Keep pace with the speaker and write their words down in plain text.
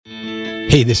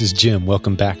Hey, this is Jim.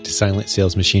 Welcome back to Silent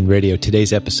Sales Machine Radio.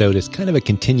 Today's episode is kind of a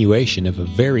continuation of a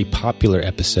very popular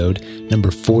episode,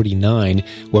 number 49,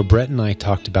 where Brett and I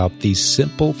talked about these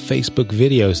simple Facebook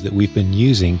videos that we've been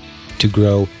using to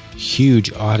grow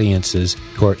huge audiences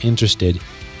who are interested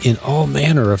in all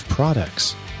manner of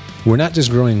products. We're not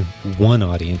just growing one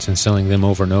audience and selling them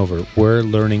over and over. We're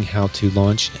learning how to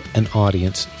launch an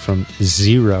audience from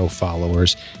 0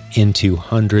 followers into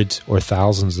hundreds or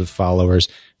thousands of followers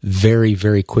very,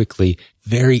 very quickly,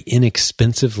 very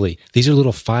inexpensively. These are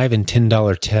little $5 and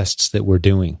 $10 tests that we're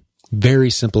doing.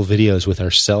 Very simple videos with our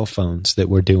cell phones that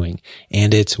we're doing.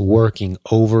 And it's working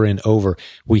over and over.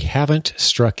 We haven't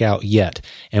struck out yet,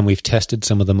 and we've tested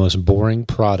some of the most boring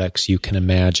products you can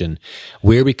imagine.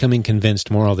 We're becoming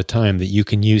convinced more all the time that you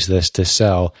can use this to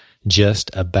sell just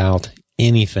about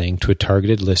anything to a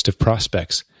targeted list of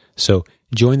prospects. So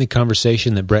join the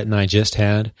conversation that Brett and I just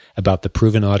had about the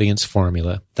proven audience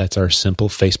formula. That's our simple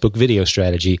Facebook video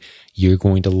strategy. You're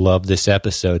going to love this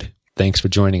episode. Thanks for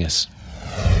joining us.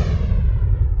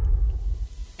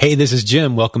 Hey, this is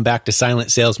Jim. Welcome back to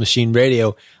Silent Sales Machine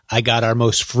Radio. I got our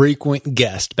most frequent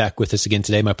guest back with us again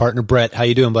today, my partner Brett. How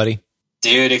you doing, buddy?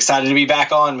 Dude, excited to be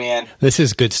back on, man. This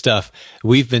is good stuff.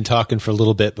 We've been talking for a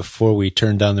little bit before we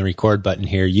turned on the record button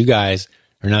here. You guys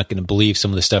are not going to believe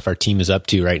some of the stuff our team is up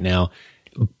to right now,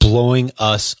 blowing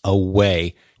us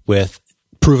away with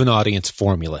proven audience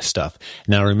formula stuff.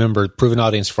 Now, remember, proven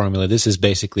audience formula, this is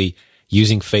basically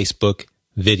using Facebook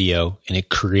video in a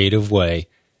creative way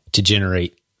to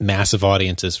generate massive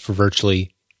audiences for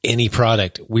virtually any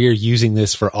product. We are using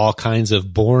this for all kinds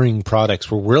of boring products.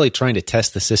 We're really trying to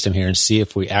test the system here and see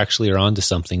if we actually are onto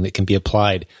something that can be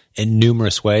applied in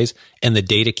numerous ways. And the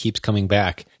data keeps coming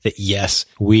back that, yes,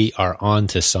 we are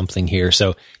onto something here.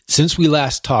 So since we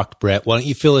last talked, Brett, why don't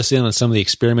you fill us in on some of the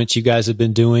experiments you guys have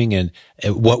been doing and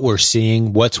what we're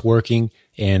seeing, what's working,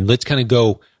 and let's kind of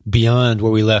go beyond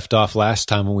where we left off last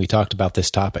time when we talked about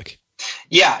this topic.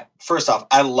 Yeah. First off,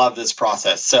 I love this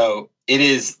process. So it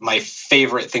is my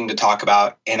favorite thing to talk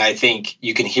about. And I think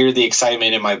you can hear the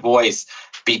excitement in my voice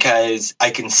because I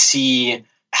can see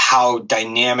how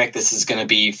dynamic this is going to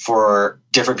be for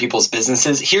different people's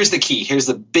businesses. Here's the key. Here's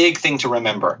the big thing to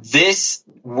remember. This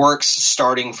works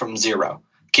starting from 0.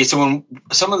 Okay, so when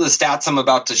some of the stats I'm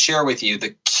about to share with you,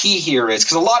 the key here is,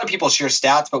 because a lot of people share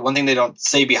stats, but one thing they don't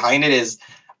say behind it is,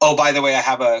 oh, by the way, I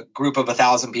have a group of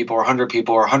 1,000 people or 100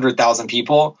 people or 100,000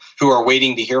 people who are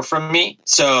waiting to hear from me.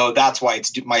 So that's why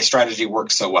my strategy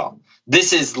works so well.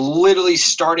 This is literally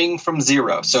starting from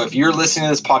 0. So if you're listening to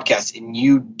this podcast and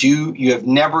you have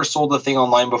never sold a thing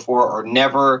online before or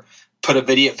never put a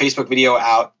Facebook video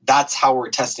out, that's how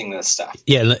we're testing this stuff.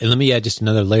 Yeah, and let me add just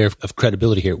another layer of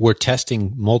credibility here. We're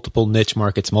testing multiple niche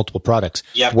markets, multiple products.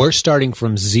 Yep. We're starting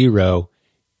from 0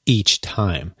 each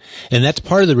time. And that's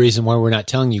part of the reason why we're not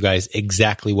telling you guys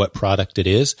exactly what product it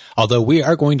is, although we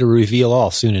are going to reveal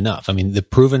all soon enough. I mean, the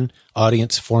Proven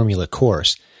Audience Formula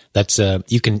course, that's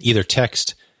you can either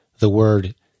text the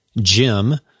word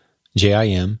Jim,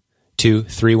 J-I-M, to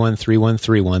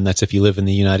 313131. That's if you live in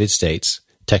the United States.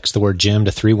 Text the word Jim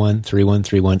to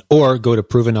 313131, or go to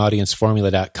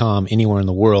provenaudienceformula.com anywhere in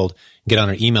the world. Get on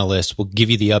our email list. We'll give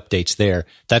you the updates there.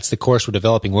 That's the course we're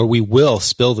developing where we will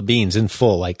spill the beans in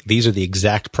full. Like, these are the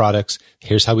exact products.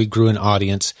 Here's how we grew an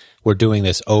audience. We're doing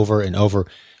this over and over.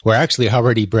 We're actually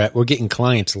already, Brett, we're getting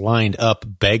clients lined up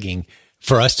begging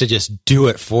for us to just do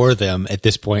it for them at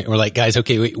this point. We're like, guys,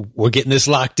 okay, we're getting this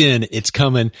locked in. It's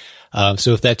coming.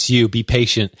 So if that's you, be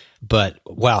patient. But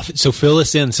wow. So fill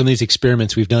us in some of these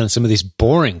experiments we've done, some of these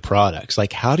boring products.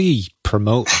 Like, how do you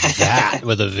promote that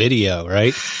with a video,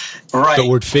 right? Right. But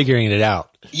we're figuring it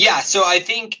out. Yeah. So I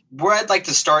think where I'd like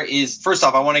to start is, first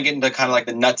off, I want to get into kind of like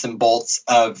the nuts and bolts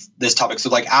of this topic.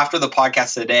 So like after the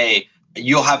podcast today,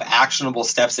 you'll have actionable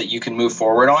steps that you can move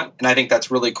forward on. And I think that's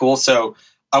really cool. So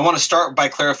I want to start by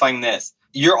clarifying this.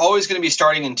 You're always going to be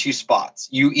starting in 2 spots.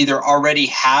 You either already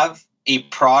have a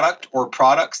product or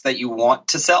products that you want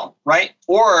to sell, right?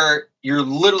 Or you're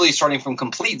literally starting from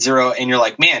complete 0 and you're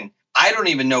like, man, I don't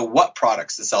even know what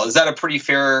products to sell. Is that a pretty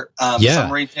fair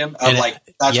summary, Tim? Of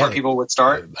that's where people would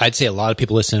start? I'd say a lot of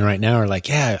people listening right now are like,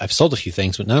 yeah, I've sold a few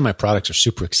things, but none of my products are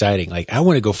super exciting. Like, I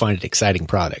want to go find an exciting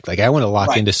product. Like, I want to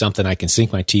lock into something I can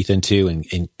sink my teeth into.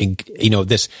 And you know,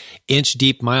 this inch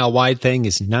deep, mile wide thing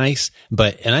is nice.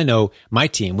 And I know my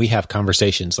team, we have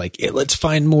conversations like, hey, let's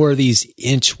find more of these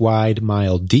inch wide,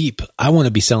 mile deep. I want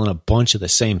to be selling a bunch of the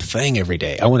same thing every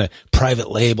day. I want to private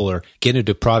label or get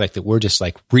into a product that we're just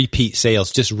like repeat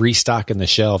sales, just restocking the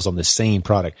shelves on the same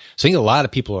product. So I think a lot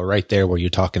of people are right there where you're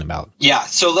talking about. Yeah.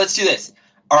 So let's do this.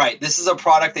 All right. This is a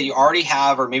product that you already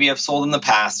have or maybe have sold in the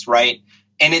past, right?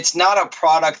 And it's not a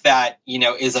product that,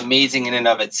 is amazing in and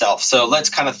of itself. So let's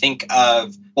kind of think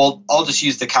of, well, I'll just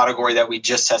use the category that we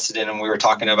just tested in and we were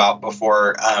talking about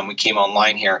before we came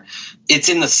online here. It's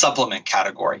in the supplement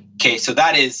category. Okay, so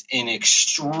that is an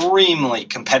extremely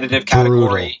competitive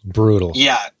category. Brutal.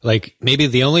 Yeah. Like maybe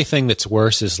the only thing that's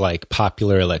worse is like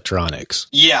Popular Electronics.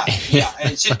 Yeah.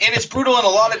 And it's brutal in a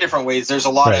lot of different ways. There's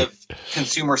a lot of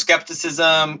consumer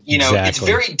skepticism. Exactly. It's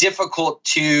very difficult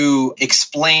to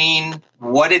explain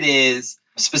what it is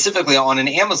specifically on an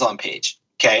Amazon page.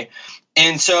 Okay.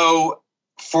 And so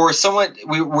for someone,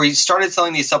 we started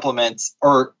selling these supplements,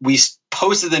 or we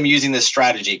posted them using this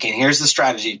strategy. Okay. And here's the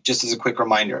strategy, just as a quick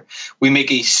reminder. We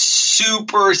make a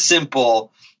super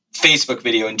simple Facebook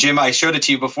video. And Jim, I showed it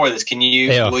to you before this.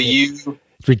 Will you?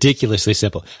 Ridiculously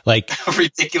simple. Like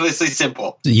ridiculously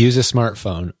simple. Use a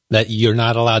smartphone. That you're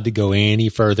not allowed to go any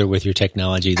further with your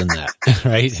technology than that,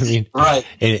 right? I mean, right.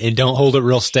 And don't hold it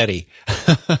real steady.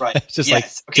 Right. Just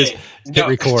hit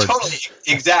record. Totally.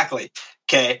 Exactly.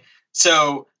 Okay.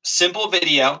 So simple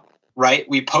video, right?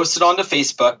 We post it onto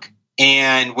Facebook,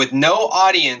 and with no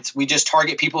audience, we just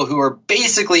target people who are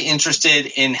basically interested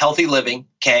in healthy living.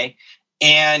 Okay.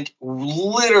 And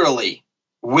literally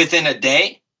within a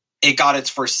day, it got its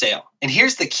first sale. And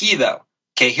here's the key though.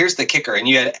 Okay, here's the kicker. And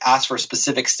you had asked for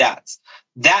specific stats.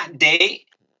 That day,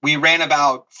 we ran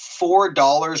about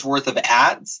 $4 worth of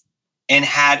ads and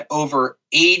had over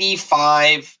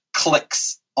 85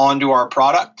 clicks onto our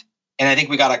product. And I think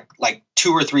we got like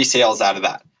 2 or 3 sales out of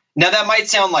that. Now, that might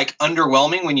sound like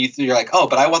underwhelming when you're like, oh,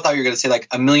 but I thought you were going to say like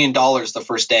 $1 million the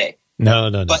first day. No.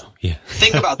 But yeah.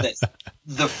 Think about this.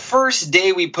 The first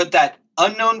day we put that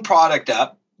unknown product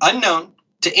up, unknown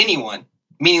to anyone,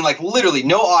 meaning like literally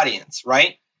no audience,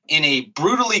 right? In a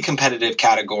brutally competitive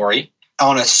category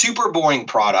on a super boring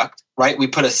product, right? We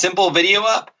put a simple video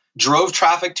up, drove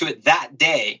traffic to it that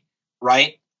day,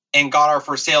 right? And got our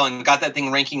first sale and got that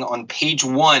thing ranking on page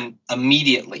 1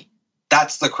 immediately.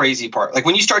 That's the crazy part. Like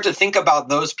when you start to think about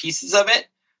those pieces of it,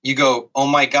 you go, oh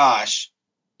my gosh,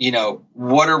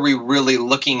 what are we really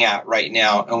looking at right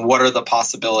now? And what are the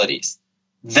possibilities?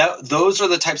 Those are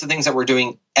the types of things that we're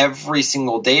doing every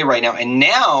single day right now. And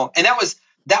that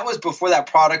was before that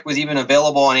product was even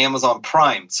available on Amazon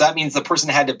Prime. So that means the person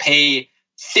had to pay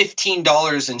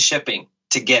 $15 in shipping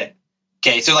to get it.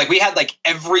 Okay. So like we had like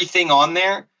everything on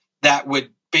there that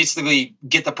would basically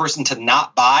get the person to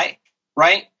not buy,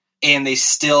 right? And they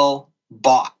still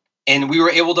bought. And we were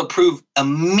able to prove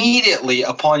immediately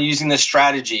upon using this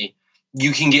strategy,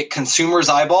 you can get consumers'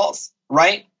 eyeballs,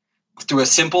 right? Through a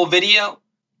simple video.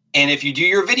 And if you do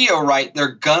your video right,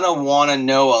 they're going to want to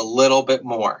know a little bit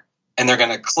more. And they're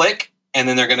going to click, and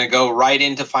then they're going to go right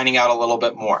into finding out a little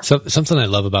bit more. So something I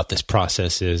love about this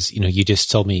process is, you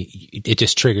just told me, it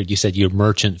just triggered, you said you're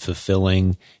merchant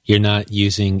fulfilling, you're not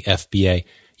using FBA.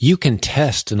 You can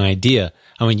test an idea.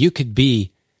 I mean, you could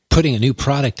be putting a new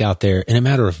product out there in a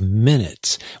matter of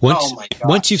minutes.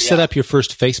 Once you've set up your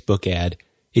first Facebook ad,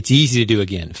 it's easy to do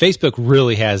again. Facebook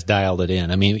really has dialed it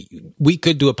in. I mean, we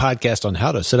could do a podcast on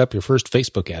how to set up your first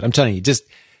Facebook ad. I'm telling you, just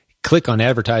click on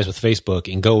advertise with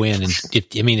Facebook and go in. And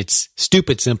it's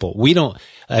stupid simple. We don't,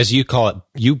 as you call it,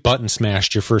 you button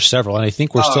smashed your first several. And I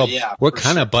think we're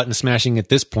kind of button smashing at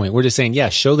this point. We're just saying,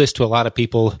 show this to a lot of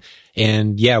people.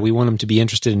 And we want them to be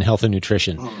interested in health and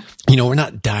nutrition. We're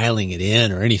not dialing it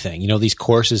in or anything. These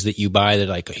courses that you buy that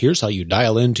like, here's how you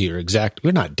dial into your exact,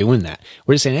 we're not doing that.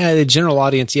 We're just saying, the general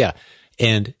audience. Yeah.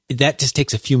 And that just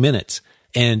takes a few minutes.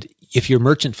 And if you're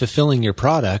merchant fulfilling your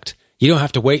product, you don't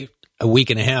have to wait a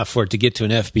week and a half for it to get to an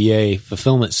FBA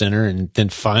fulfillment center and then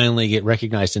finally get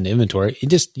recognized in inventory.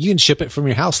 You can ship it from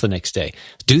your house the next day.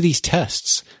 Do these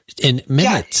tests in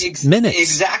minutes. Minutes.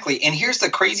 Exactly. And here's the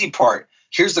crazy part.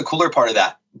 Here's the cooler part of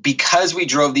that. Because we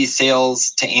drove these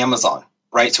sales to Amazon,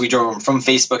 right? So we drove them from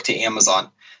Facebook to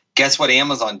Amazon. Guess what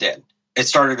Amazon did? It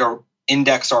started to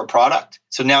index our product.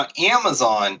 So now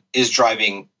Amazon is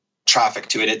driving traffic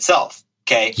to it itself.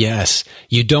 Okay. Yes.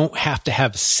 You don't have to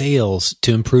have sales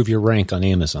to improve your rank on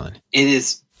Amazon. It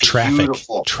is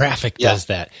beautiful. Traffic does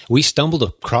that. We stumbled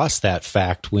across that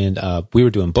fact when we were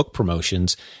doing book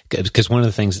promotions, because one of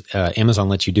the things Amazon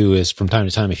lets you do is from time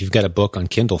to time, if you've got a book on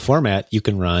Kindle format, you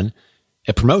can run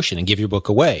a promotion and give your book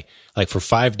away. Like for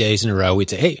 5 days in a row, we'd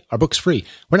say, hey, our book's free.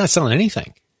 We're not selling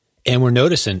anything. And we're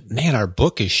noticing, man, our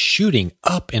book is shooting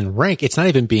up in rank. It's not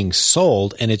even being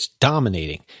sold and it's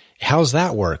dominating. How's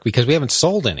that work? Because we haven't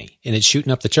sold any and it's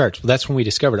shooting up the charts. Well, that's when we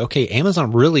discovered, okay,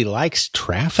 Amazon really likes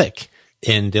traffic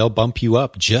and they'll bump you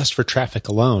up just for traffic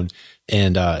alone.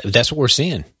 And that's what we're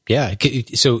seeing. Yeah.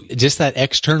 So just that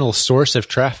external source of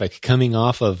traffic coming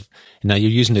off of, now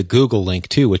you're using a Google link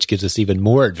too, which gives us even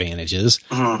more advantages,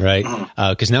 right?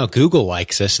 Because now Google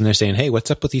likes us and they're saying, hey, what's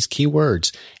up with these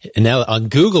keywords? And now on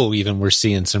Google even we're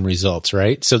seeing some results,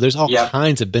 right? So there's all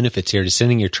kinds of benefits here to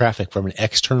sending your traffic from an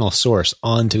external source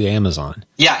onto Amazon.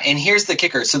 Yeah. And here's the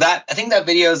kicker. So I think that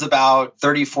video is about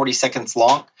 30, 40 seconds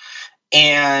long.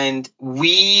 And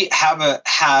we have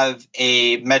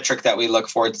a metric that we look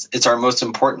for. It's our most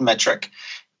important metric.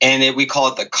 And we call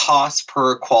it the cost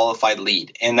per qualified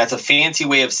lead. And that's a fancy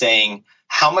way of saying,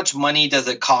 how much money does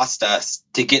it cost us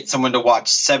to get someone to watch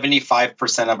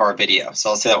 75% of our video? So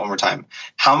I'll say that one more time.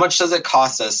 How much does it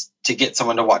cost us to get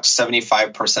someone to watch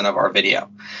 75% of our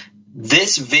video?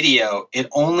 This video, it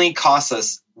only costs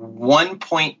us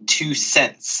 1.2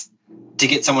 cents to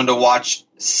get someone to watch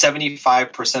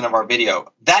 75% of our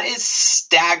video. That is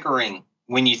staggering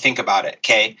when you think about it,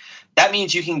 okay? That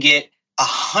means you can get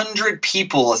 100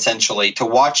 people essentially to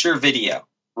watch your video,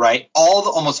 right?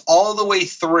 Almost all the way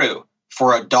through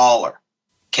for $1.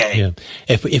 Okay. Yeah.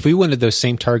 If we wanted those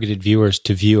same targeted viewers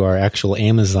to view our actual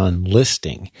Amazon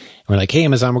listing, we're like, hey,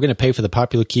 Amazon, we're going to pay for the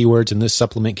popular keywords in this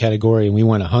supplement category, and we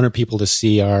want 100 people to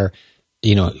see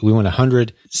we want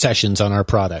 100 sessions on our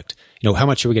product. How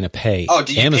much are we going to pay? Oh,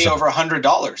 do you pay over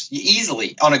 $100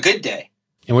 easily on a good day?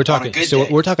 And we're talking,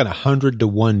 we're talking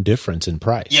 100-to-1 difference in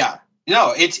price. Yeah.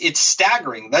 No, it's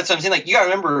staggering. That's what I'm saying. Like, you got to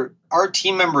remember, our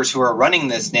team members who are running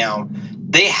this now,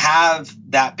 they have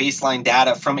that baseline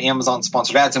data from Amazon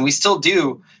sponsored ads, and we still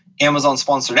do Amazon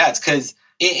sponsored ads because,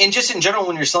 and just in general,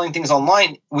 when you're selling things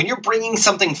online, when you're bringing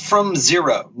something from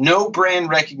zero, no brand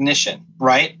recognition,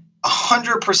 right?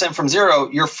 100% from zero,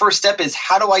 your first step is,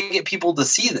 how do I get people to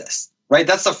see this, right?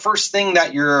 That's the first thing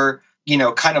that you're,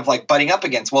 kind of like butting up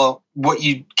against. Well, what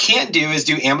you can't do is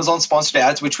do Amazon sponsored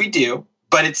ads, which we do,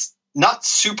 but it's not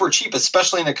super cheap,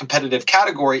 especially in a competitive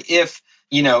category if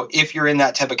you're in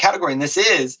that type of category, and this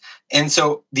is. And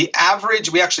so the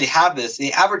average, we actually have this,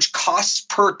 the average cost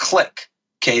per click,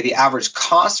 okay, the average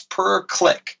cost per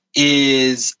click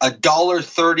is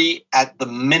 $1.30 at the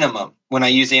minimum when I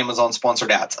use Amazon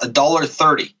sponsored ads,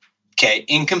 $1.30, okay,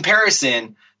 in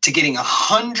comparison to getting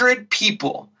 100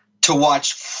 people to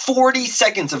watch 40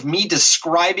 seconds of me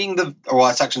describing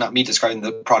it's actually not me describing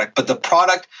the product, but the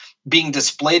product being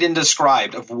displayed and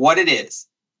described of what it is,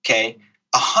 okay?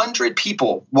 100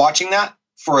 people watching that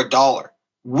for $1.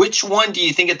 Which one do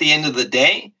you think at the end of the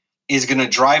day is going to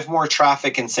drive more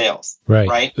traffic and sales?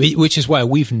 Right. Which is why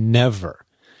we've never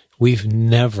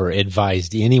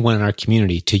advised anyone in our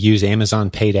community to use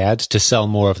Amazon paid ads to sell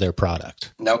more of their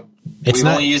product. Nope. We've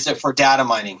only used it for data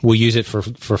mining. We'll use it for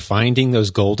finding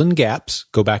those golden gaps.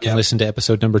 Go back and listen to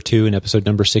episode number 2 and episode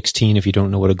number 16 if you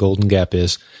don't know what a golden gap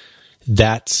is.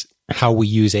 That's how we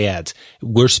use ads.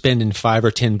 We're spending $5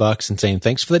 or $10 and saying,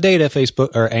 thanks for the data,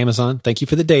 Facebook or Amazon. Thank you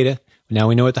for the data. Now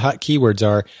we know what the hot keywords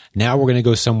are. Now we're going to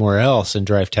go somewhere else and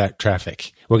drive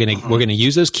traffic. We're going to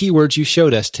use those keywords you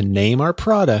showed us to name our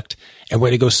product, and we're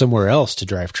going to go somewhere else to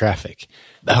drive traffic.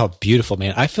 Oh, beautiful,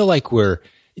 man. I feel like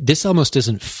this almost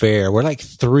isn't fair. We're like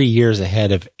 3 years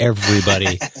ahead of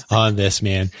everybody on this,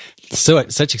 man. So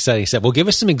such exciting stuff. Well, give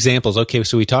us some examples. Okay,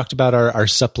 so we talked about our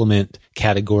supplement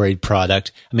category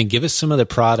product. I mean, give us some of the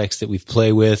products that we've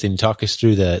played with and talk us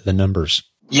through the numbers.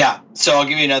 Yeah. So I'll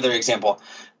give you another example.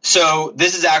 So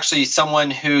this is actually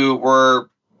someone who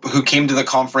came to the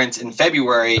conference in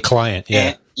February. A client,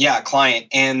 yeah. A client.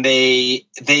 And they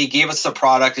gave us a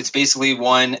product. It's basically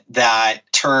one that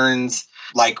turns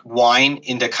like wine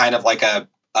into kind of like a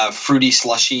fruity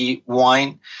slushy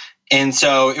wine. And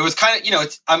so it was kind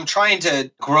of, I'm trying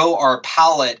to grow our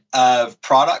palette of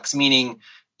products, meaning,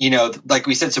 like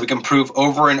we said, so we can prove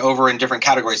over and over in different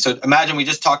categories. So imagine we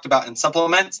just talked about in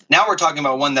supplements. Now we're talking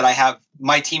about one that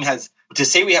my team has. To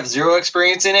say we have zero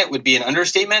experience in it would be an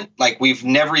understatement. Like, we've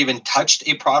never even touched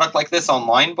a product like this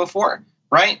online before,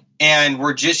 right? And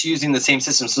we're just using the same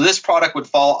system. So this product would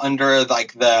fall under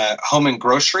like the home and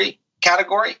grocery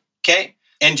category, okay?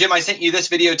 And Jim, I sent you this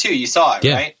video too. You saw it,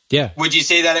 right? Yeah. Would you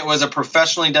say that it was a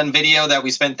professionally done video that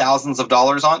we spent thousands of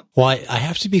dollars on? Well, I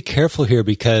have to be careful here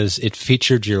because it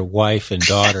featured your wife and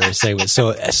daughter.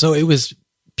 So it was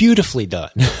beautifully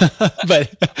done,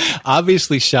 but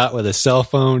obviously shot with a cell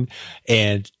phone,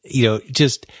 and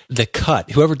just the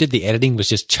cut. Whoever did the editing was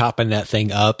just chopping that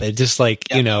thing up. And just like,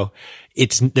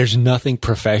 there's nothing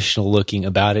professional looking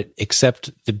about it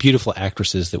except the beautiful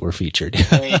actresses that were featured.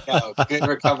 There you go. Good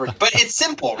recovery. But it's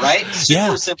simple, right?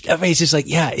 Super simple. I mean, it's just like,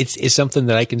 it's something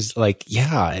that I can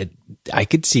I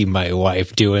could see my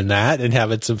wife doing that and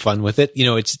having some fun with it.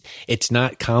 It's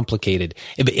not complicated,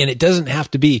 and it doesn't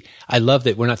have to be. I love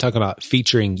that we're not talking about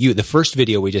featuring you. The first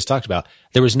video we just talked about,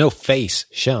 there was no face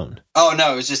shown. Oh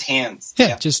no, it was just hands.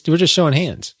 Yeah. We're just showing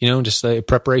hands, just the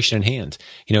preparation in hands.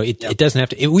 It doesn't have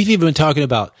to, we've even been talking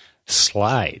about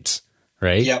slides,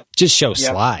 right? Yep. Just show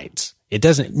slides. It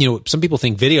doesn't, some people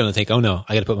think video and they think, oh no,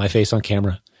 I got to put my face on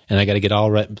camera and I got to get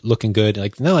all looking good.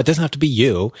 Like, no, it doesn't have to be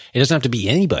you. It doesn't have to be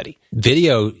anybody.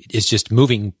 Video is just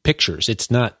moving pictures. It's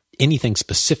not anything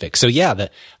specific. So the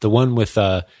one with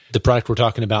the product we're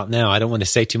talking about now, I don't want to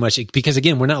say too much because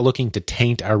again, we're not looking to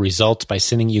taint our results by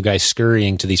sending you guys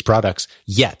scurrying to these products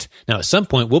yet. Now, at some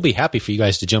point, we'll be happy for you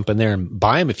guys to jump in there and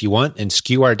buy them if you want and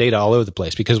skew our data all over the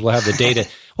place because we'll have the data.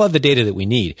 We'll have the data that we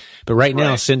need. But right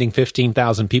now, sending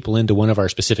 15,000 people into one of our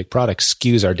specific products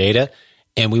skews our data,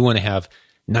 and we want to have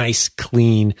nice,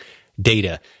 clean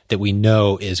data that we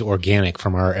know is organic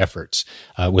from our efforts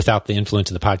without the influence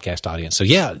of the podcast audience. So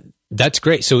that's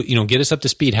great. So, get us up to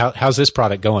speed. How's this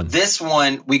product going? This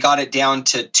one, we got it down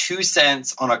to 2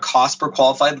 cents on a cost per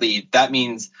qualified lead. That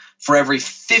means for every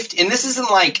 50, and this isn't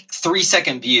like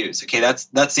 3-second views. Okay.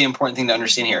 That's the important thing to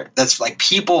understand here. That's like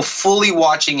people fully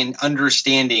watching and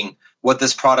understanding what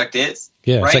this product is.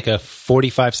 Yeah. Right? It's like a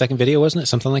 45-second video, wasn't it?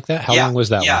 Something like that. How long was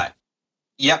that one?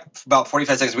 Yep, about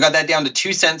 45 seconds. We got that down to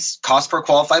 2 cents cost per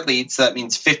qualified lead. So that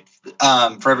means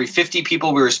for every 50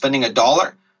 people, we were spending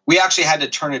 $1. We actually had to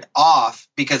turn it off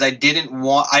because I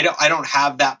don't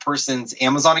have that person's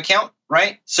Amazon account,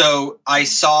 right? So I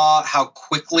saw how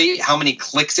many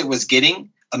clicks it was getting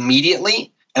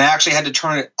immediately, and I actually had to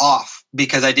turn it off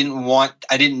because I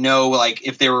didn't know like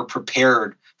if they were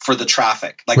prepared for the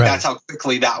traffic. Like that's how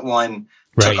quickly that one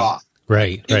took off.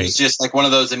 Right. It was just like one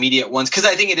of those immediate ones because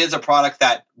I think it is a product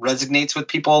that resonates with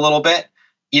people a little bit,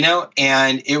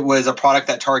 and it was a product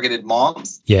that targeted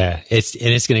moms. Yeah, it's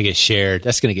going to get shared.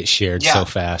 That's going to get shared so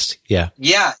fast. Yeah.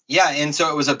 Yeah. And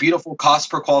so it was a beautiful cost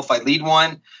per qualified lead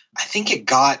one. I think it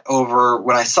got over,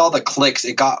 when I saw the clicks,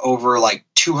 it got over like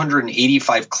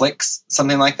 285 clicks,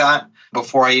 something like that,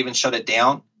 before I even shut it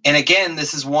down. And again,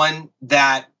 this is one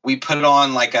that we put it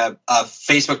on like a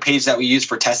Facebook page that we use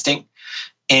for testing.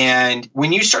 And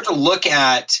when you start to look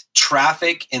at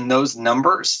traffic in those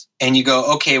numbers and you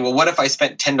go, okay, well, what if I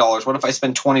spent $10? What if I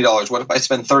spend $20? What if I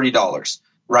spend $30?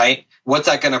 Right? What's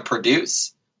that going to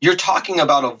produce? You're talking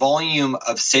about a volume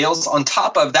of sales on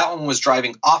top of that one was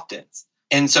driving opt-ins.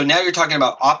 And so now you're talking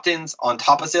about opt-ins on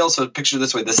top of sales. So picture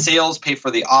this way, the sales pay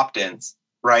for the opt-ins,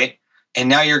 right? And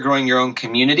now you're growing your own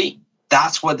community.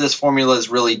 That's what this formula is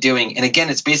really doing. And again,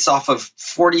 it's based off of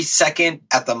 40-second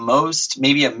at the most,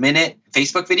 maybe a minute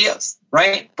Facebook videos,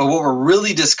 right? But what we're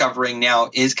really discovering now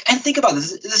is, and think about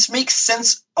this, this makes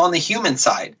sense on the human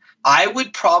side. I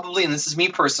would probably, and this is me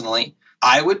personally,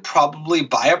 I would probably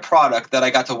buy a product that I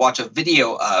got to watch a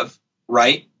video of,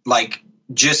 right? Like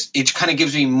just, it kind of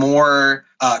gives me more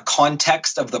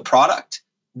context of the product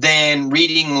than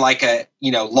reading like a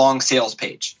long sales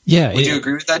page. Yeah. Would you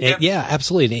agree with that, Jim? Yeah,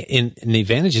 absolutely. And the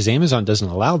advantage is Amazon doesn't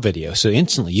allow video. So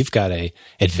instantly you've got a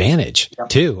advantage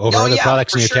too over other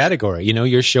products in your category.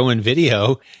 You're showing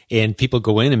video and people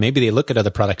go in and maybe they look at other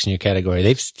products in your category.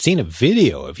 They've seen a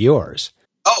video of yours.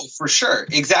 Oh, for sure.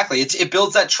 Exactly. It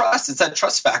builds that trust. It's that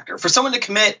trust factor. For someone to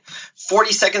commit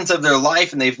 40 seconds of their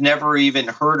life and they've never even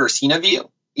heard or seen of you,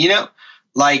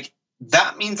 like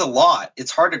that means a lot. It's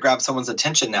hard to grab someone's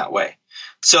attention that way.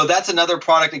 So that's another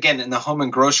product, again, in the home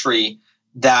and grocery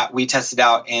that we tested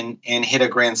out and hit a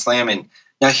grand slam in.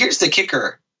 Now, here's the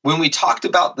kicker. When we talked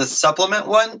about the supplement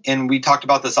one, and we talked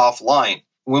about this offline,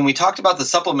 when we talked about the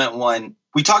supplement one,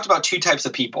 we talked about two types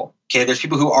of people. Okay, there's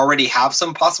people who already have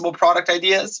some possible product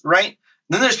ideas, right? And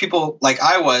then there's people like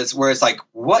I was, where it's like,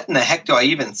 what in the heck do I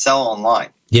even sell online?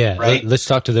 Yeah, right? Let's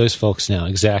talk to those folks now.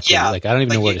 Exactly. Yeah, like I don't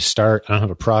even know where to start. I don't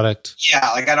have a product. Yeah,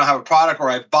 like I don't have a product, or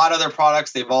I've bought other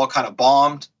products. They've all kind of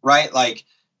bombed, right? Like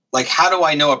how do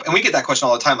I know? And we get that question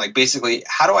all the time. Like basically,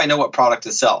 how do I know what product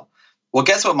to sell? Well,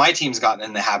 guess what my team's gotten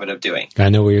in the habit of doing? I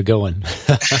know where you're going.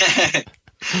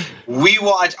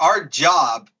 Our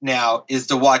job now is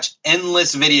to watch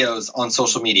endless videos on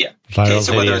social media. Viral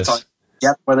so videos.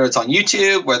 Whether it's on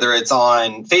YouTube, whether it's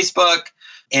on Facebook,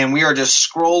 and we are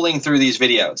just scrolling through these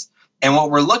videos. And what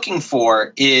we're looking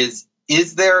for is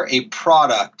there a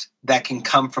product that can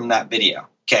come from that video?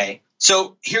 Okay.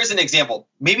 So here's an example.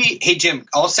 Maybe, hey, Jim,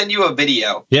 I'll send you a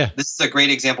video. Yeah. This is a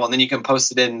great example. And then you can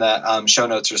post it in the show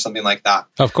notes or something like that.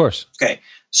 Of course. Okay.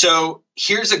 So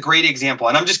here's a great example.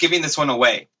 And I'm just giving this one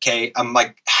away. Okay. I'm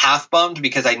like half bummed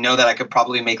because I know that I could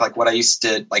probably make like what I used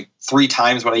to, like 3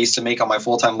 times what I used to make on my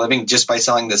full-time living just by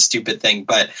selling this stupid thing.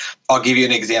 But I'll give you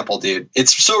an example, dude.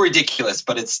 It's so ridiculous,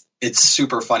 but it's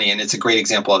super funny. And it's a great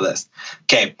example of this.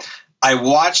 Okay. I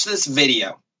watched this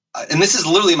video. And this is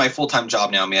literally my full-time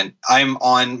job now, man. I'm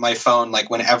on my phone like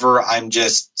whenever I'm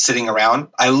just sitting around.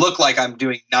 I look like I'm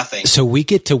doing nothing. So we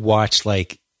get to watch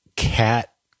like cat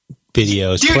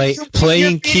videos, Dude,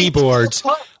 playing keyboards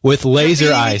with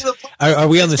laser eyes. Are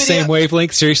we on the same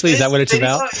wavelength? Seriously, is that what it's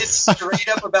about? It's straight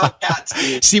up about cats,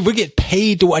 dude. See, we get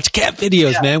paid to watch cat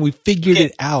videos, man. We figured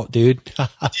it out, dude.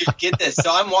 Dude, get this. So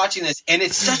I'm watching this, and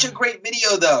it's such a great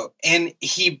video, though. And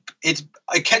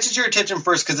it catches your attention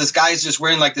first because this guy is just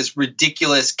wearing like this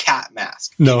ridiculous cat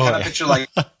mask. No, kind of picture like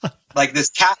this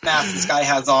cat mask this guy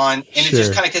has on, and it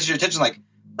just kind of catches your attention. Like,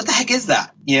 what the heck is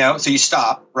that? You know? So you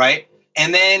stop, right?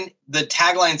 And then the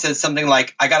tagline says something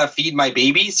like, I got to feed my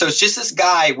baby. So it's just this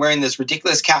guy wearing this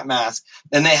ridiculous cat mask.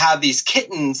 Then they have these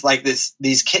kittens, like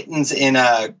these kittens in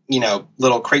a,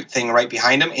 little crate thing right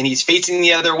behind him. And he's facing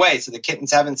the other way. So the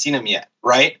kittens haven't seen him yet.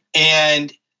 Right.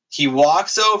 And he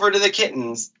walks over to the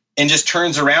kittens and just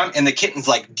turns around, and the kittens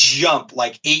like jump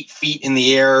like 8 feet in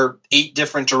the air, 8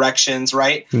 different directions.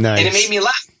 Right. Nice. And it made me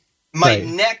laugh. My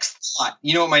next thought,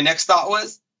 you know what my next thought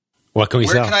was? What can we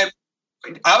sell?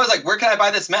 I was like, where can I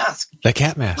buy this mask? The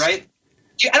cat mask. Right?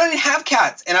 I don't even have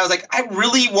cats. And I was like, I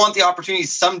really want the opportunity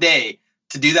someday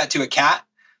to do that to a cat.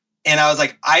 And I was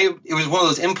like, it was one of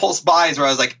those impulse buys where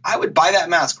I was like, I would buy that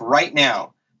mask right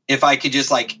now if I could just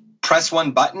like press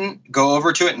one button, go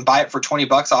over to it and buy it for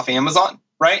 $20 off Amazon,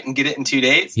 right? And get it in 2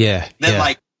 days. Yeah.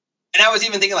 Then and I was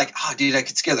even thinking like, oh, dude, I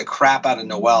could scare the crap out of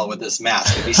Noelle with this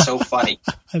mask. It'd be so funny,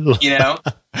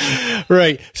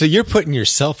 Right. So you're putting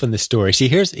yourself in the story. See,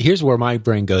 here's where my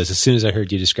brain goes as soon as I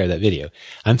heard you describe that video.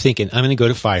 I'm thinking I'm going to go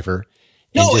to Fiverr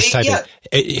and just type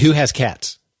in, who has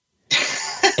cats?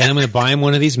 And I'm going to buy him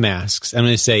one of these masks. I'm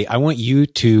going to say, I want you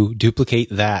to duplicate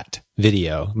that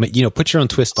video. Put your own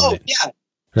twist on it. Yeah.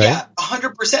 Right? Yeah,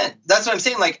 100%. That's what I'm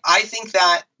saying. Like, I think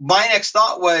that my next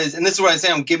thought was, and this is what I'm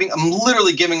saying, I'm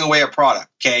literally giving away a product.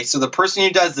 Okay. So the person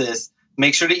who does this,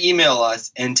 make sure to email us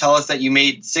and tell us that you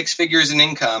made 6 figures in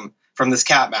income from this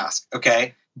cat mask.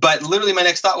 Okay. But literally my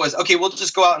next thought was, okay, we'll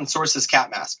just go out and source this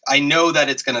cat mask. I know that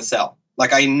it's going to sell.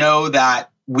 Like, I know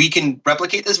that we can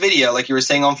replicate this video, like you were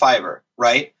saying on Fiverr.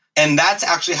 Right. And that's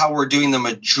actually how we're doing the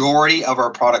majority of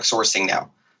our product sourcing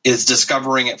now, is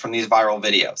discovering it from these viral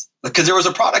videos, because there was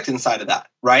a product inside of that,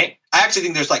 right? I actually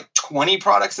think there's like 20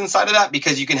 products inside of that,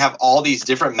 because you can have all these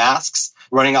different masks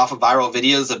running off of viral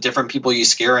videos of different people you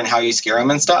scare and how you scare them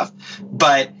and stuff.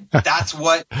 But that's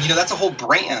what, that's a whole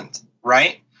brand,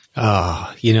 right?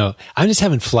 Oh, I'm just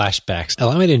having flashbacks.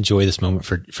 Allow me to enjoy this moment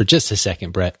for just a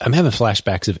second, Brett. I'm having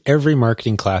flashbacks of every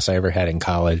marketing class I ever had in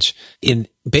college.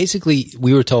 Basically,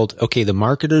 we were told, okay, the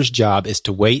marketer's job is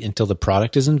to wait until the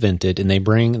product is invented, and they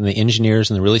bring the engineers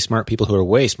and the really smart people who are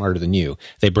way smarter than you.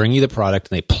 They bring you the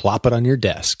product and they plop it on your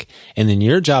desk. And then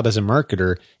your job as a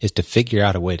marketer is to figure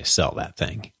out a way to sell that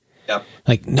thing. Yep.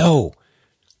 Like, no.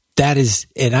 That is,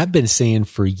 and I've been saying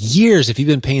for years, if you've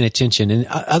been paying attention, and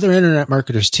other internet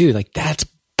marketers too, like, that's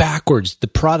backwards. The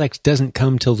product doesn't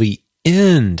come till the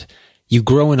end. You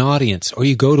grow an audience, or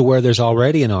you go to where there's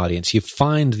already an audience. You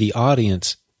find the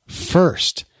audience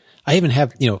first. I even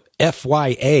have,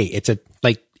 FYA. It's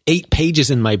like 8 pages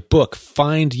in my book,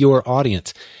 Find Your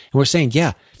Audience. And we're saying,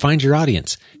 yeah, find your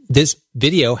audience. This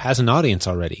video has an audience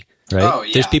already. Right? Oh,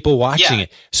 yeah. There's people watching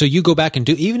it. So you go back and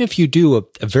even if you do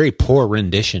a very poor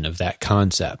rendition of that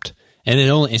concept, and it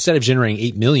only, instead of generating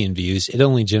 8 million views, it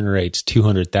only generates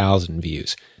 200,000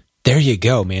 views. There you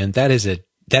go, man. That is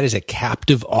a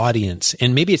captive audience.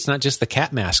 And maybe it's not just the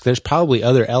cat mask. There's probably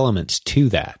other elements to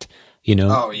that.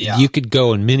 Oh, yeah. You could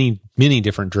go in many, many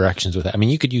different directions with that. I mean,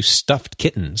 you could use stuffed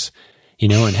kittens,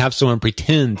 and have someone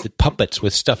pretend that puppets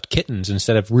with stuffed kittens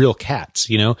instead of real cats,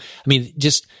 I mean,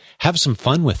 just have some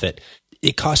fun with it.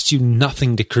 It costs you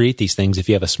nothing to create these things if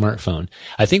you have a smartphone.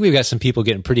 I think we've got some people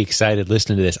getting pretty excited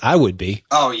listening to this. I would be.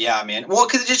 Oh, yeah, man. Well,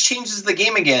 because it just changes the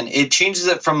game again. It changes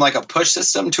it from like a push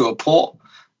system to a pull,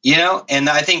 and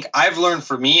I think I've learned,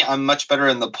 for me, I'm much better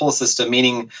in the pull system,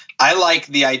 meaning I like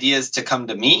the ideas to come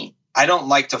to me. I don't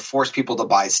like to force people to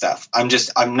buy stuff. I'm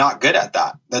not good at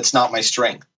that. That's not my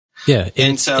strength. Yeah.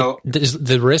 And so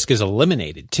the risk is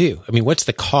eliminated too. I mean, what's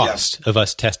the cost of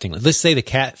us testing? Let's say the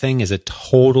cat thing is a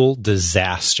total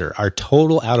disaster. Our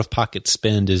total out of pocket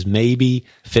spend is maybe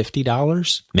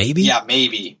 $50. Maybe. Yeah,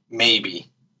 maybe.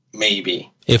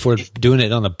 If we're doing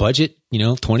it on a budget,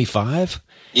 25.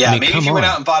 Yeah, I mean, maybe if you went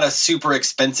out and bought a super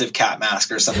expensive cat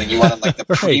mask or something, you wanted like the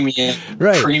premium cat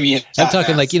I'm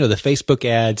talking mask. like, the Facebook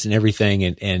ads and everything.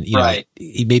 And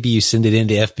maybe you send it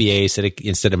into FBA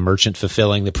instead of merchant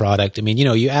fulfilling the product. I mean,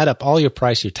 you add up all your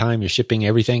price, your time, your shipping,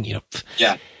 everything,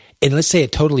 Yeah. And let's say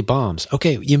it totally bombs.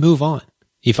 Okay. You move on.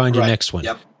 You find your next one.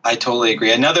 Yep. I totally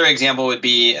agree. Another example would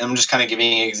be, I'm just kind of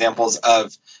giving you examples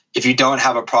of if you don't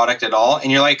have a product at all and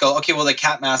you're like, oh, okay, well, the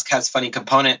cat mask has funny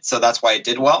components, so that's why it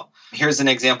did well. Here's an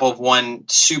example of one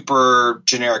super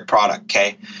generic product,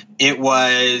 okay? It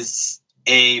was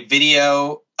a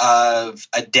video of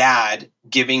a dad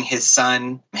giving his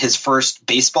son his first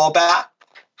baseball bat,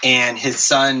 and his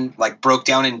son like broke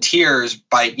down in tears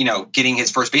by, getting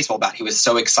his first baseball bat. He was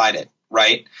so excited,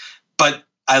 right? But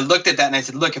I looked at that and I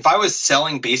said, look, if I was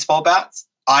selling baseball bats,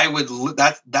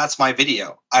 that's my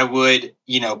video. I would,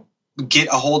 get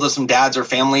a hold of some dads or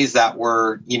families that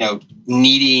were,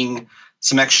 needing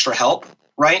some extra help,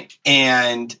 right?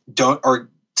 And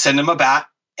send them a bat,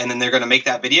 and then they're going to make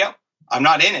that video. I'm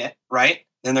not in it, right?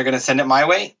 Then they're going to send it my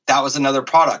way. That was another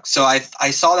product. So I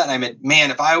saw that and I meant,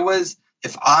 man, if I was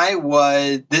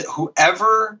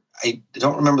whoever, I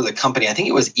don't remember the company. I think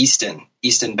it was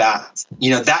Easton Bats.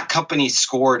 That company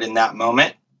scored in that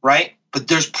moment, right? But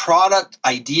there's product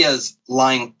ideas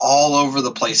lying all over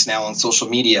the place now on social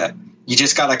media. You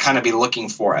just got to kind of be looking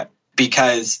for it,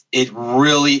 because it's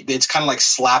kind of like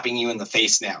slapping you in the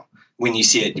face now when you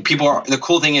see it. The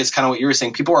cool thing is kind of what you were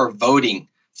saying. People are voting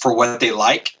for what they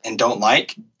like and don't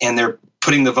like, and they're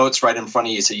putting the votes right in front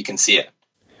of you so you can see it.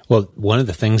 Well, one of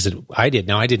the things that I did,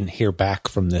 now I didn't hear back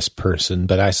from this person,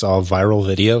 but I saw a viral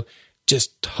video,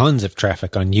 just tons of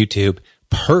traffic on YouTube,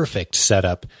 perfect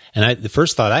setup. And the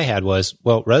first thought I had was,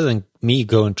 well, rather than me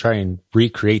go and try and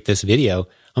recreate this video,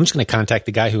 I'm just going to contact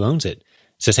the guy who owns it.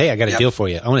 Says, hey, I got a deal for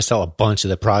you. I want to sell a bunch of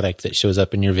the product that shows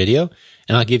up in your video,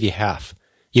 and I'll give you half.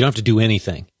 You don't have to do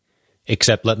anything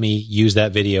except let me use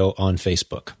that video on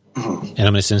Facebook, and I'm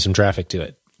going to send some traffic to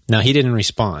it. Now, he didn't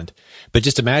respond, but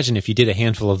just imagine if you did a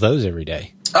handful of those every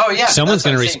day. Oh, yeah. Someone's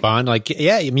going to respond like,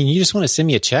 yeah, I mean, you just want to send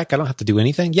me a check? I don't have to do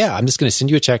anything. Yeah, I'm just going to send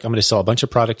you a check. I'm going to sell a bunch of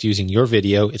product using your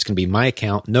video. It's going to be my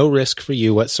account. No risk for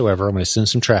you whatsoever. I'm going to send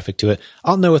some traffic to it.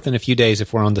 I'll know within a few days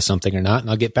if we're onto something or not, and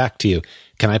I'll get back to you.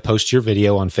 Can I post your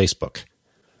video on Facebook?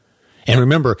 And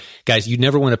remember, guys, you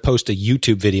never want to post a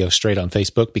YouTube video straight on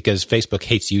Facebook, because Facebook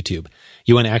hates YouTube.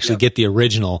 You want to actually get the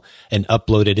original and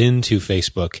upload it into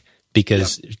Facebook,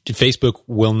 because Facebook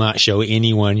will not show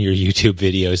anyone your YouTube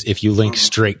videos if you link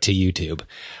straight to YouTube.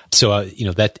 So,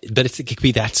 it could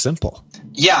be that simple.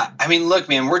 Yeah. I mean, look,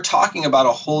 man, we're talking about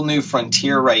a whole new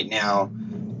frontier right now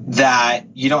that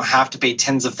you don't have to pay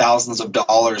tens of thousands of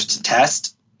dollars to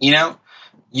test.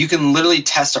 You can literally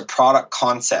test a product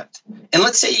concept. And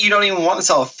let's say you don't even want to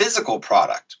sell a physical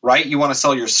product, right? You want to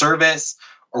sell your service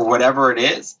or whatever it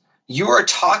is. You are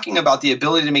talking about the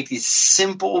ability to make these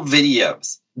simple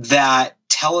videos that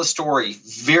tell a story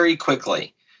very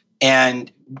quickly and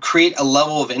create a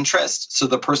level of interest so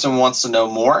the person wants to know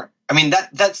more. I mean,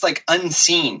 that's like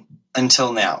unseen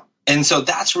until now. And so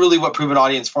that's really what Proven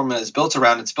Audience Formula is built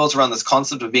around. It's built around this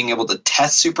concept of being able to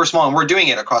test super small. And we're doing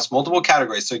it across multiple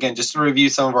categories. So again, just to review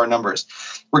some of our numbers,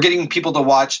 we're getting people to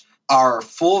watch our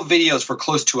full videos for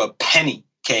close to a penny.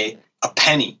 Okay. A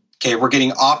penny. Okay. We're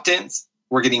getting opt-ins,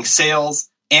 we're getting sales,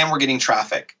 and we're getting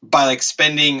traffic by like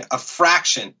spending a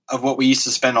fraction of what we used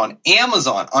to spend on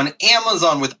Amazon. On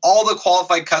Amazon with all the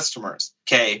qualified customers.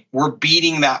 Okay. We're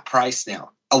beating that price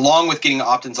now, along with getting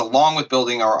opt-ins, along with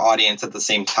building our audience at the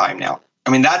same time now. I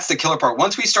mean, that's the killer part.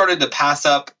 Once we started to pass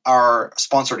up our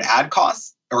sponsored ad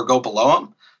costs or go below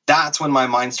them, that's when my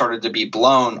mind started to be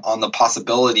blown on the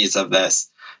possibilities of this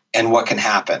and what can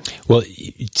happen. Well,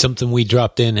 something we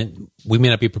dropped in, and we may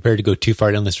not be prepared to go too far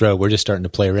down this road. We're just starting to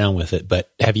play around with it. But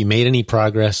have you made any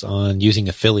progress on using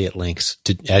affiliate links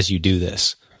as you do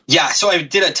this? Yeah, so I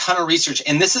did a ton of research,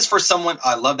 and this is for someone,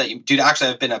 I love that you, dude,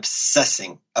 actually I've been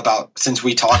obsessing about since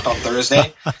we talked on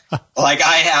Thursday. Like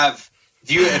I have,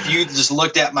 if you just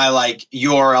looked at my like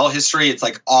URL history, it's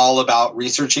like all about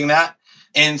researching that.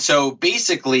 And so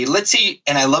basically, let's say,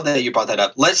 and I love that you brought that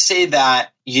up. Let's say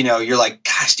that, you're like,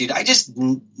 gosh, dude, I just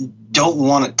don't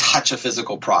want to touch a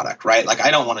physical product, right? Like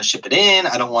I don't want to ship it in.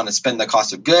 I don't want to spend the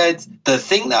cost of goods. The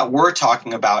thing that we're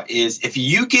talking about is if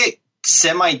you get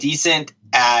semi-decent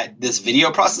at this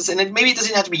video process, and maybe it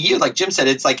doesn't have to be you. Like Jim said,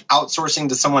 it's like outsourcing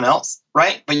to someone else,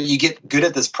 right? But you get good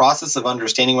at this process of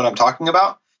understanding what I'm talking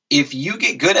about. If you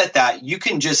get good at that, you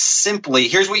can just simply,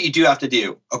 here's what you do have to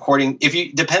do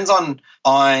depends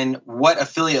on what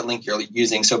affiliate link you're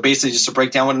using. So basically, just to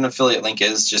break down what an affiliate link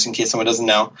is, just in case someone doesn't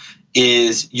know,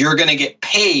 is you're going to get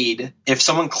paid if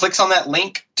someone clicks on that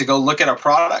link to go look at a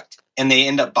product and they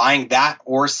end up buying that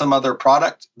or some other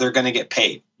product, they're going to get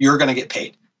paid. You're going to get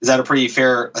paid. Is that a pretty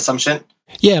fair assumption?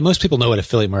 Yeah, most people know what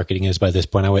affiliate marketing is by this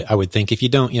point. I would think. If you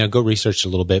don't, go research a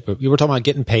little bit. But we were talking about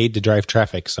getting paid to drive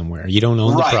traffic somewhere. You don't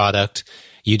own the product.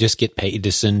 You just get paid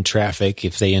to send traffic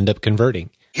if they end up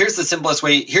converting. Here's the simplest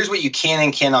way. Here's what you can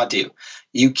and cannot do.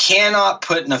 You cannot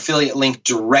put an affiliate link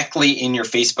directly in your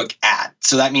Facebook ad.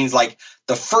 So that means like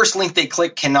the first link they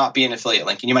click cannot be an affiliate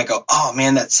link. And you might go, oh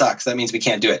man, that sucks. That means we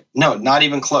can't do it. No, not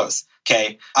even close.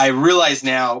 Okay. I realize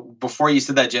now, before you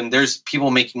said that, Jim, there's people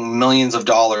making millions of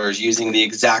dollars using the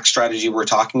exact strategy we're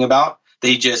talking about.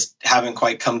 They just haven't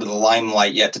quite come to the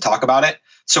limelight yet to talk about it.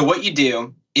 So what you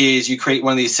do is you create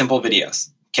one of these simple videos.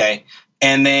 Okay.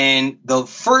 And then the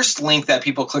first link that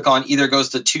people click on either goes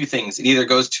to two things. It either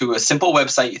goes to a simple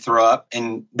website you throw up,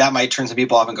 and that might turn some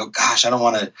people off and go, gosh, I don't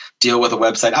want to deal with a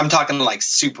website. I'm talking like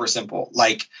super simple.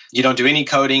 Like you don't do any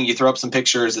coding. You throw up some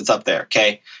pictures. It's up there.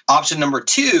 Okay. Option number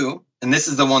 2, and this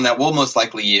is the one that we'll most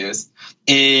likely use,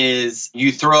 is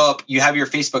you have your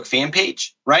Facebook fan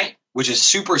page, right? Which is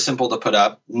super simple to put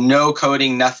up. No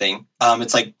coding, nothing.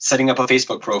 It's like setting up a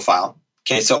Facebook profile.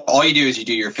 Okay. So all you do is you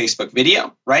do your Facebook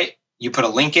video, right? You put a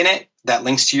link in it that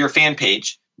links to your fan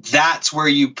page. That's where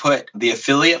you put the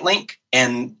affiliate link,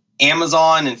 and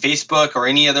Amazon and Facebook or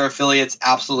any other affiliates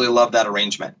absolutely love that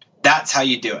arrangement. That's how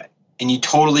you do it. And you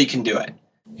totally can do it.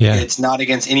 Yeah. It's not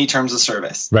against any terms of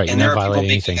service. Right. And You're not violating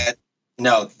anything.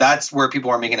 No, that's where people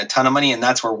are making a ton of money, and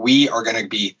that's where we are going to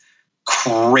be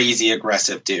crazy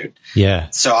aggressive, dude.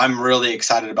 Yeah. So I'm really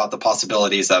excited about the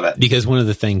possibilities of it. Because one of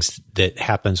the things that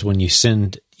happens when you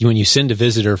send a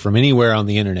visitor from anywhere on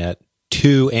the internet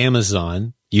to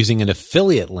Amazon using an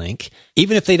affiliate link,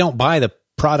 even if they don't buy the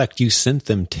product you sent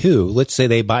them to, let's say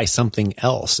they buy something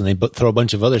else and they throw a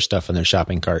bunch of other stuff in their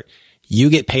shopping cart, you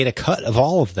get paid a cut of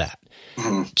all of that.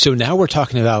 Mm-hmm. So now we're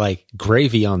talking about like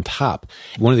gravy on top.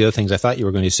 One of the other things I thought you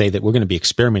were going to say that we're going to be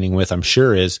experimenting with, I'm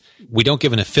sure, is we don't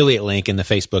give an affiliate link in the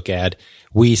Facebook ad.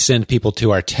 We send people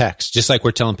to our text, just like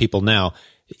we're telling people now,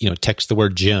 text the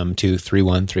word Jim to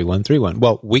 313131.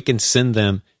 Well, we can send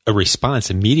them a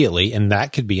response immediately, and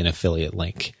that could be an affiliate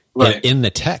link in the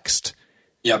text.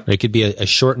 Yep. It could be a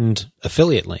shortened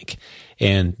affiliate link,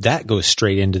 and that goes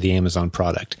straight into the Amazon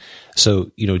product.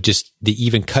 So, just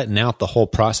even cutting out the whole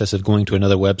process of going to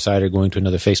another website or going to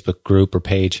another Facebook group or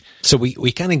page. So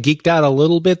we kind of geeked out a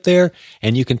little bit there,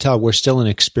 and you can tell we're still in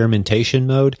experimentation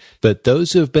mode. But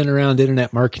those who have been around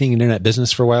internet marketing and internet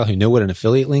business for a while, who know what an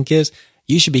affiliate link is,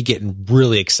 you should be getting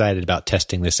really excited about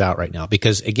testing this out right now.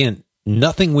 Because again,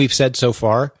 nothing we've said so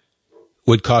far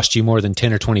would cost you more than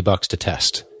 $10 or $20 to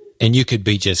test. And you could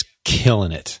be just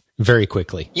killing it very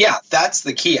quickly. Yeah, that's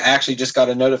the key. I actually just got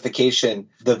a notification.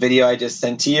 The video I just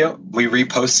sent to you, we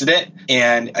reposted it,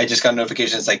 and I just got a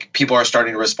notification. It's like people are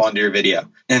starting to respond to your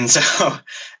video. And so,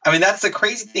 that's the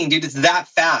crazy thing, dude. It's that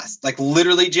fast. Like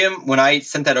literally, Jim, when I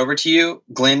sent that over to you,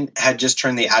 Glenn had just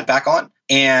turned the ad back on.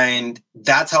 And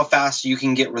that's how fast you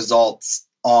can get results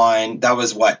on, that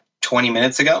was 20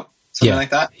 minutes ago? Something like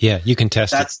that. Yeah, you can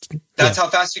test it. That's how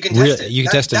fast you can test it. You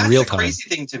can test it in real time. That's the crazy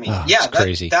thing to me.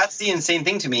 Crazy. That's the insane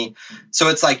thing to me. So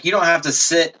it's like you don't have to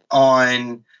sit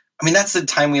on. That's the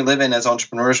time we live in as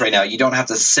entrepreneurs right now. You don't have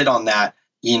to sit on that,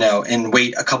 and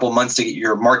wait a couple months to get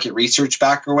your market research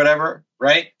back or whatever.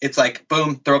 Right? It's like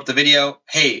boom, throw up the video.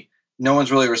 Hey, no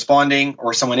one's really responding,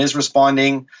 or someone is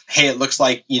responding. Hey, it looks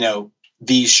like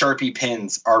these Sharpie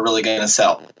pins are really going to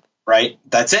sell. Right?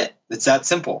 That's it. It's that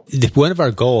simple. One of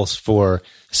our goals for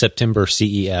September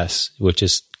CES, which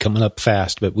is coming up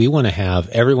fast, but we want to have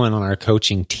everyone on our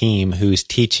coaching team who's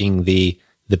teaching the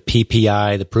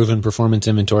PPI, the Proven Performance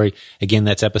Inventory. Again,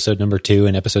 that's episode number 2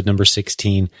 and episode number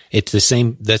 16. It's the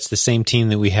same. That's the same team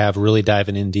that we have really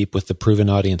diving in deep with the Proven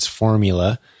Audience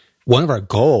Formula. One of our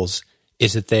goals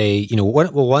is that they, why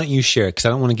don't you share it? Because I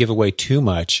don't want to give away too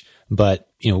much, but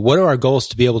what are our goals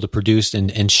to be able to produce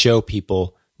and show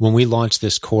people when we launch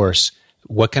this course?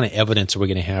 What kind of evidence are we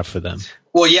going to have for them?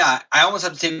 Well, yeah, I almost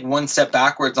have to take one step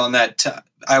backwards on that.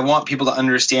 I want people to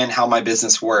understand how my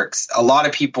business works. A lot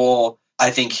of people,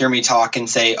 I think, hear me talk and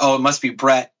say, oh, it must be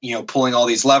Brett, pulling all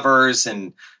these levers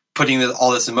and putting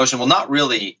all this in motion. Well, not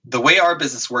really. The way our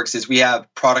business works is we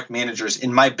have product managers.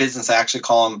 In my business, I actually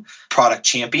call them product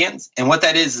champions. And what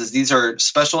that is these are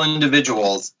special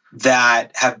individuals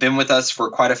that have been with us for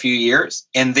quite a few years.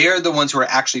 And they're the ones who are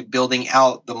actually building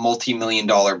out the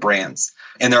multi-million-dollar brands.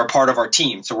 And they're a part of our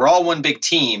team. So we're all one big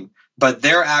team, but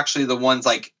they're actually the ones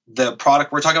like the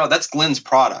product we're talking about. That's Glenn's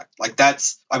product. Like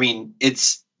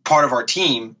it's part of our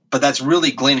team, but that's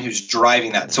really Glenn who's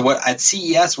driving that. So at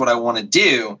CES, what I want to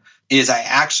do is I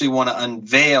actually want to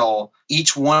unveil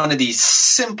each one of these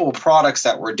simple products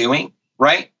that we're doing,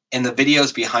 right? And the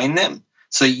videos behind them.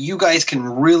 So you guys can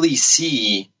really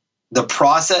see the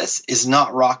process is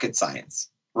not rocket science,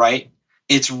 right?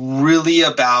 It's really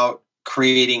about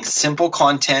creating simple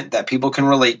content that people can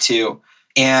relate to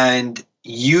and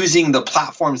using the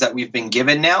platforms that we've been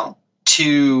given now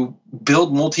to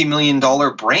build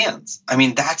multi-million-dollar brands. I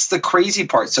mean, that's the crazy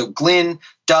part. So Glenn,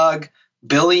 Doug,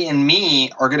 Billy, and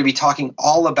me are going to be talking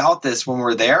all about this when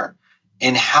we're there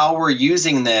and how we're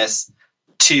using this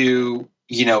to,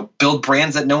 build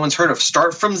brands that no one's heard of.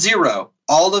 Start from zero.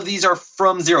 All of these are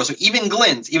from zero. So even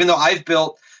Glenn's, even though I've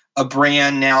built a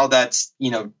brand now that's,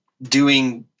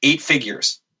 doing 8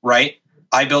 figures, right?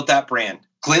 I built that brand.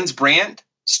 Glenn's brand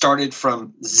started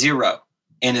from zero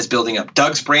and is building up.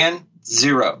 Doug's brand,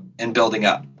 0 and building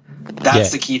up.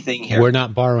 That's the key thing here. We're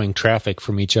not borrowing traffic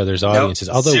from each other's audiences.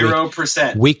 Nope, although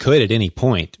 0%. We could at any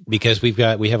point because we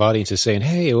have audiences saying,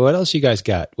 "Hey, what else you guys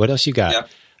got? What else you got?" Yep.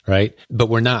 Right? But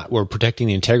we're not. We're protecting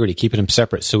the integrity, keeping them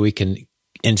separate so we can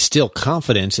instill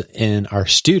confidence in our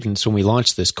students when we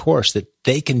launch this course that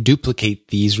they can duplicate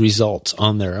these results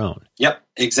on their own. Yep,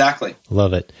 exactly.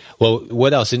 Love it. Well,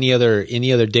 what else? Any other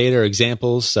data or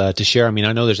examples to share? I mean,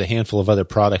 I know there's a handful of other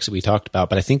products that we talked about,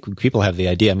 but I think people have the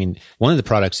idea. I mean, one of the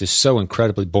products is so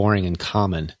incredibly boring and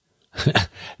common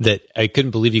that I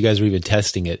couldn't believe you guys were even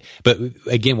testing it. But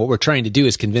again, what we're trying to do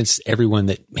is convince everyone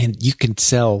that, man, you can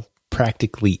sell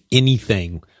practically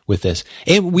anything with this.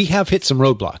 And we have hit some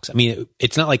roadblocks. I mean,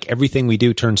 it's not like everything we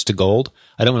do turns to gold.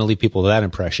 I don't want to leave people with that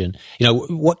impression.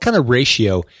 What kind of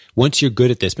ratio, once you're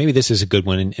good at this, maybe this is a good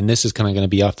one, and this is kind of going to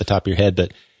be off the top of your head,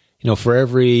 but for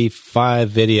every 5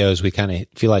 videos, we kind of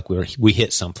feel like we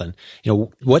hit something.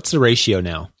 What's the ratio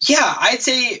now? Yeah, I'd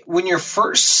say when you're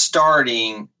first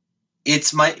starting,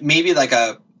 it's maybe like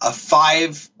a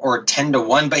 5 or 10 to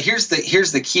 1. But here's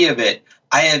the key of it.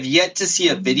 I have yet to see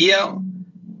a video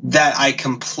that I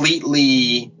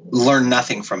completely learn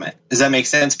nothing from it. Does that make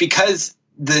sense? Because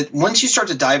once you start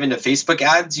to dive into Facebook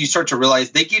ads, you start to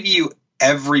realize they give you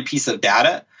every piece of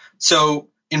data. So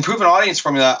in Proven Audience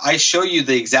Formula, I show you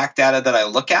the exact data that I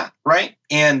look at, right?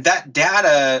 And that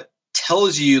data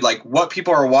tells you like what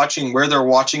people are watching, where they're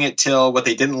watching it till, what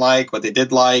they didn't like, what they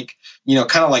did like,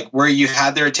 kind of like where you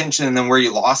had their attention and then where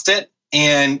you lost it.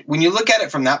 And when you look at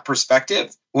it from that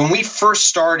perspective, when we first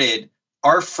started,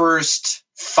 our first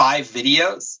 5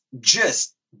 videos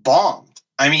just bombed.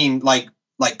 I mean, like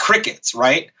crickets,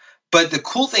 right? But the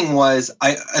cool thing was,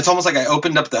 it's almost like I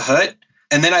opened up the hood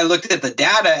and then I looked at the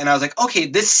data and I was like, okay,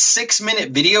 this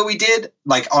 6-minute video we did,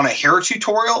 like on a hair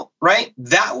tutorial, right?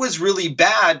 That was really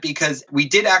bad because we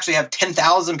did actually have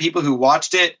 10,000 people who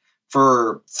watched it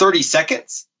for 30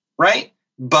 seconds, right?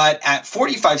 But at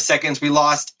 45 seconds, we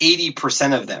lost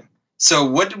 80% of them. So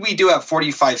what did we do at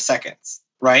 45 seconds,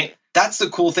 right? That's the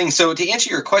cool thing. So to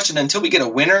answer your question, until we get a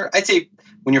winner, I'd say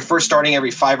when you're first starting every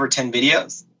 5 or 10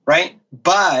 videos, right?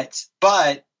 But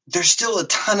there's still a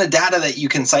ton of data that you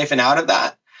can siphon out of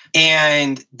that.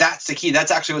 And that's the key. That's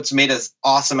actually what's made us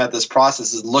awesome at this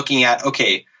process is looking at,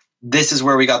 okay, this is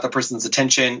where we got the person's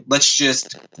attention. Let's just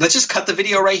cut the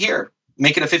video right here.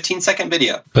 Make it a 15-second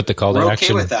video. Put the call to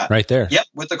action with that. Right there. Yep,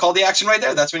 with the call to action right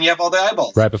there. That's when you have all the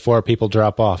eyeballs. Right before people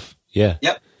drop off. Yeah.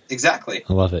 Yep, exactly.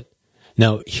 I love it.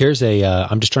 Now, here's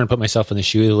I'm just trying to put myself in the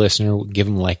shoe of the listener, give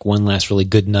them like one last really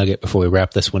good nugget before we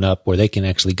wrap this one up where they can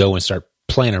actually go and start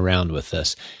playing around with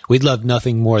this. We'd love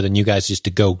nothing more than you guys just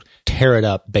to go tear it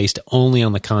up based only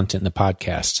on the content in the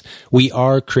podcasts. We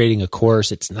are creating a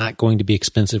course. It's not going to be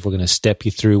expensive. We're going to step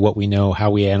you through what we know,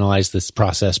 how we analyze this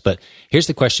process. But here's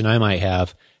the question I might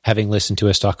have, having listened to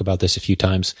us talk about this a few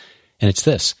times, and it's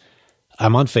this.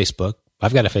 I'm on Facebook.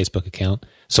 I've got a Facebook account.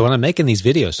 So when I'm making these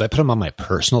videos, do I put them on my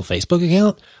personal Facebook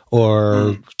account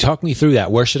or talk me through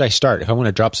that? Where should I start if I want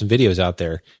to drop some videos out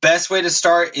there? Best way to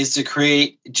start is to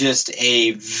create just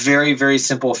a very, very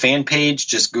simple fan page.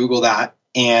 Just Google that.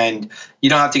 And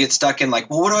you don't have to get stuck in like,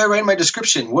 well, what do I write in my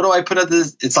description? What do I put at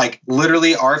this? It's like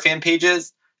literally our fan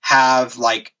pages have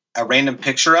like a random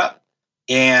picture up.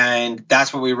 And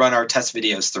that's what we run our test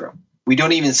videos through. We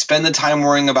don't even spend the time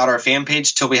worrying about our fan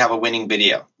page till we have a winning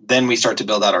video. Then we start to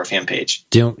build out our fan page.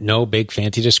 No big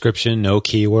fancy description, no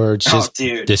keywords.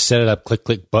 Just set it up,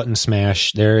 click, button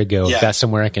smash. There you go. Yeah. That's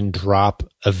somewhere I can drop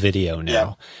a video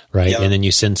now, right? Yep. And then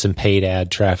you send some paid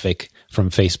ad traffic from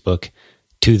Facebook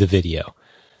to the video.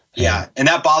 Yeah, and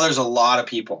that bothers a lot of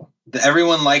people.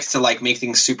 Everyone likes to like make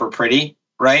things super pretty,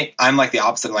 right? I'm like the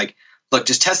opposite. I'm like, look,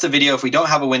 just test the video. If we don't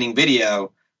have a winning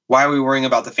video, why are we worrying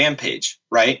about the fan page,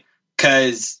 right?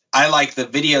 Because I like the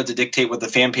video to dictate what the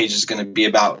fan page is going to be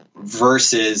about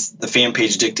versus the fan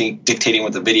page dictating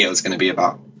what the video is going to be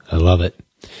about. I love it.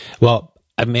 Well,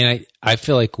 I mean, I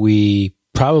feel like we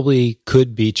probably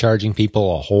could be charging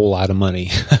people a whole lot of money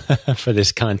for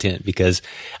this content, because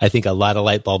I think a lot of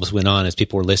light bulbs went on as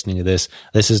people were listening to this.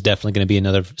 This is definitely going to be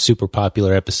another super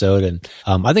popular episode. And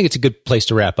I think it's a good place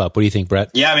to wrap up. What do you think,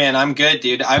 Brett? Yeah, man, I'm good,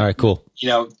 dude. All right, cool.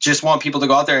 Just want people to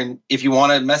go out there. And if you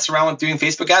want to mess around with doing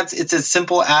Facebook ads, it's as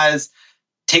simple as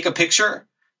take a picture.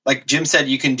 Like Jim said,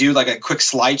 you can do like a quick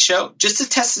slideshow just to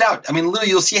test it out. I mean, literally,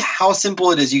 you'll see how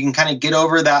simple it is. You can kind of get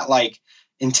over that like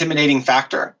intimidating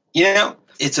factor.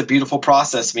 It's a beautiful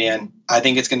process, man. I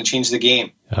think it's going to change the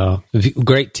game.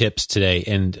 Great tips today.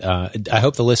 And I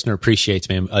hope the listener appreciates,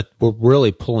 man. We're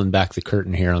really pulling back the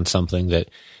curtain here on something that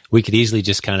we could easily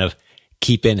just kind of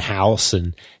keep in-house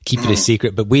and keep it a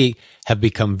secret. But we have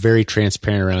become very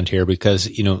transparent around here because,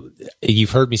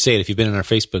 you've heard me say it if you've been in our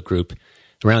Facebook group.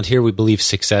 Around here, we believe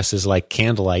success is like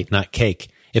candlelight, not cake.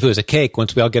 If it was a cake,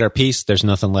 once we all get our piece, there's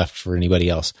nothing left for anybody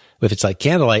else. If it's like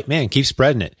candlelight, man, keep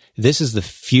spreading it. This is the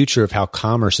future of how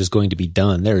commerce is going to be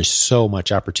done. There is so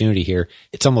much opportunity here.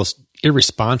 It's almost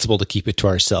irresponsible to keep it to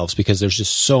ourselves because there's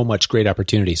just so much great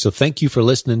opportunity. So thank you for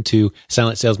listening to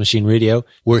Silent Sales Machine Radio.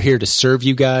 We're here to serve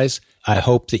you guys. I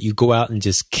hope that you go out and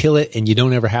just kill it and you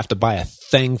don't ever have to buy a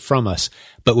thing from us.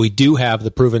 But we do have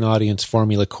the Proven Audience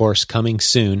Formula course coming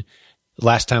soon.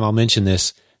 Last time I'll mention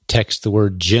this, text the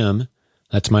word Jim.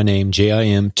 That's my name,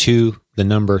 JIM, to the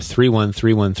number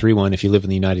 313131 if you live in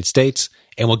the United States,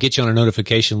 and we'll get you on a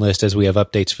notification list as we have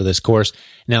updates for this course.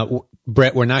 Now,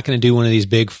 Brett, we're not going to do one of these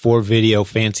big 4-video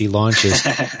fancy launches.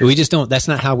 We just don't. That's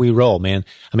not how we roll, man.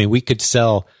 I mean, we could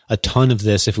sell a ton of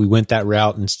this if we went that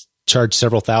route and charge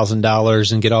several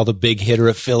 $1,000s and get all the big hitter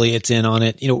affiliates in on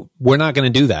it. We're not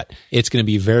going to do that. It's going to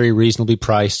be very reasonably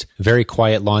priced, very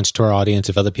quiet launch to our audience.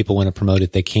 If other people want to promote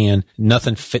it, they can.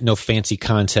 Nothing, no fancy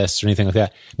contests or anything like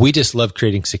that. We just love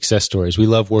creating success stories. We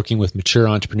love working with mature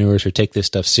entrepreneurs who take this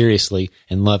stuff seriously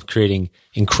and love creating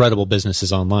incredible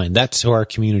businesses online. That's who our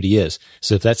community is.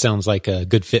 So if that sounds like a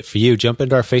good fit for you, jump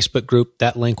into our Facebook group.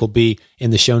 That link will be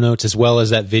in the show notes, as well as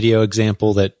that video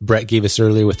example that Brett gave us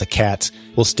earlier with the cats.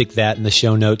 We'll stick that in the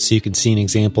show notes so you can see an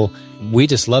example. We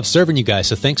just love serving you guys.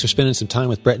 So thanks for spending some time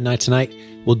with Brett and I tonight.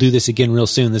 We'll do this again real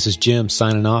soon. This is Jim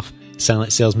signing off.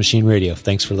 Silent Sales Machine Radio.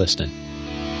 Thanks for listening.